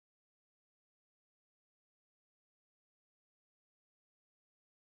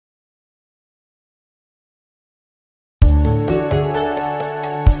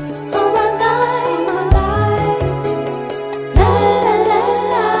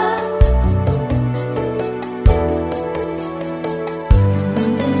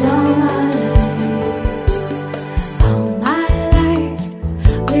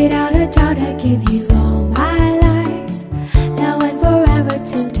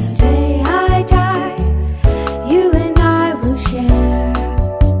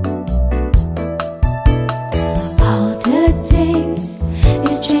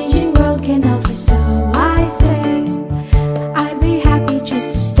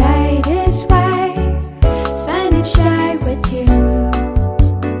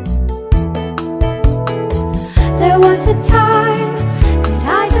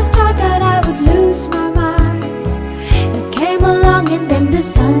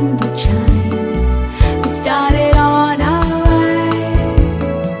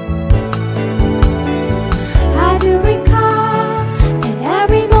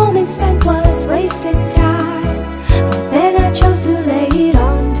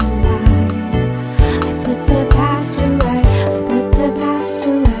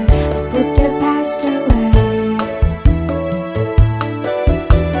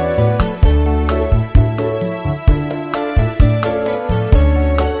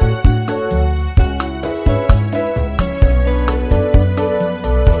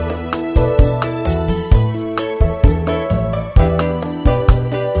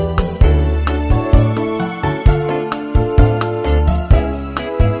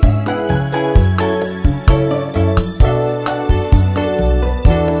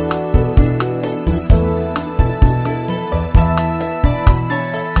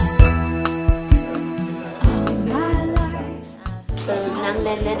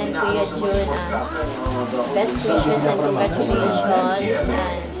and Kuya Jun, best wishes and congratulations,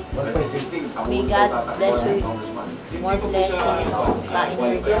 and may God bless you, more blessings pa in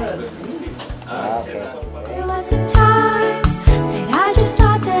your life. There was a time that I just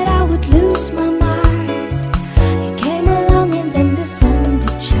thought that I would lose my mind. You came along and then the sun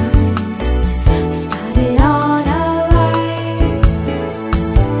did shine. It started on alright.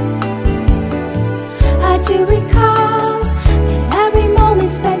 I do recall that every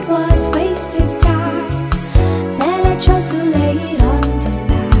moment spent was wasted time. Then I chose to lay it on the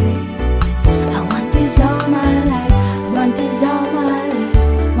line. I want this all my life. I want this all my life.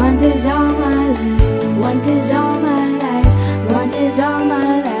 I want this all my life. Want this all my life, want this all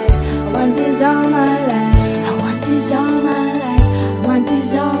my life, want this all my life, I want this all my life, want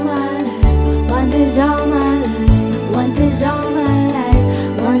this all my life, want this all my life.